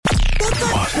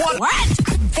What?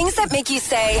 Things that make you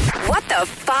say, what the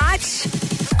fotch?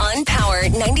 On Power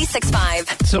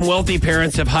 96.5. Some wealthy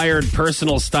parents have hired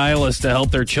personal stylists to help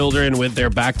their children with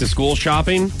their back-to-school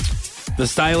shopping. The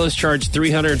stylists charge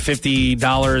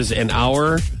 $350 an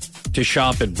hour to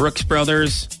shop at Brooks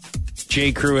Brothers,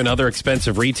 J. Crew, and other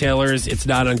expensive retailers. It's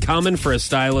not uncommon for a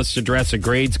stylist to dress a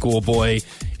grade school boy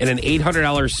in an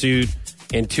 $800 suit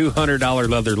and $200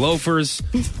 leather loafers.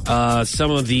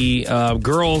 Some of the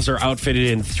girls are outfitted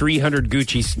in $300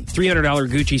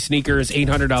 Gucci sneakers,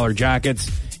 $800 jackets,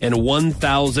 and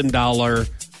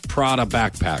 $1,000 Prada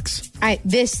backpacks.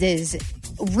 This is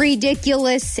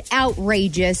ridiculous,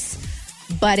 outrageous.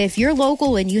 But if you're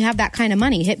local and you have that kind of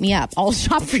money, hit me up. I'll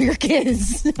shop for your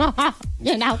kids.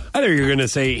 You know. I thought you were going to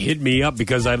say, hit me up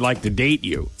because I'd like to date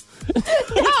you.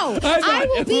 No, I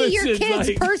will be your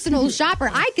kid's personal shopper.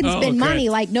 I can spend money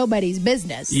like nobody's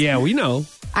business. Yeah, we know.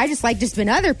 I just like to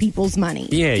spend other people's money.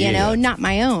 Yeah, you know, not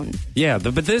my own. Yeah,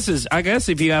 but this is, I guess,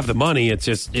 if you have the money, it's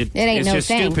just it ain't it's no just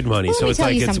thing. stupid money. Well, so it's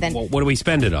like, what do we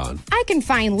spend it on? I can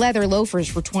find leather loafers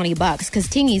for $20 because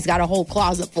Tingy's got a whole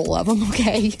closet full of them.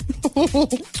 Okay.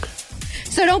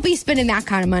 So don't be spending that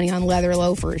kind of money on leather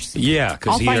loafers. Yeah,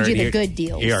 because I'll find you the good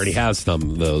deals. He already has some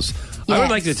of those. Yes. I would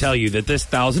like to tell you that this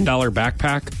 $1,000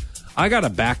 backpack, I got a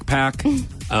backpack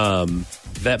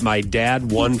that my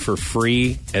dad won for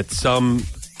free at some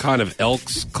kind of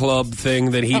Elks Club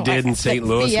thing that he did in St.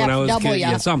 Louis when I was a kid.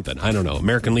 Yeah, something. I don't know.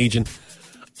 American Legion.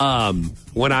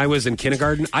 When I was in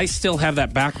kindergarten, I still have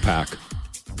that backpack.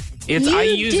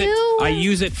 I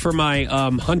use it for my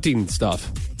hunting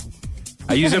stuff.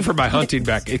 I use it for my hunting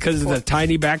back because it's a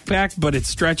tiny backpack, but it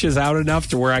stretches out enough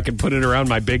to where I can put it around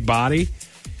my big body.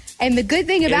 And the good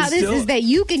thing about this is that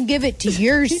you can give it to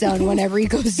your son whenever he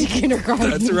goes to kindergarten.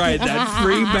 That's right. That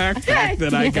free backpack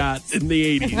that I got in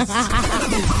the 80s.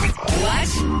 What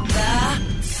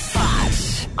the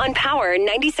fotch? On Power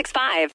 96.5.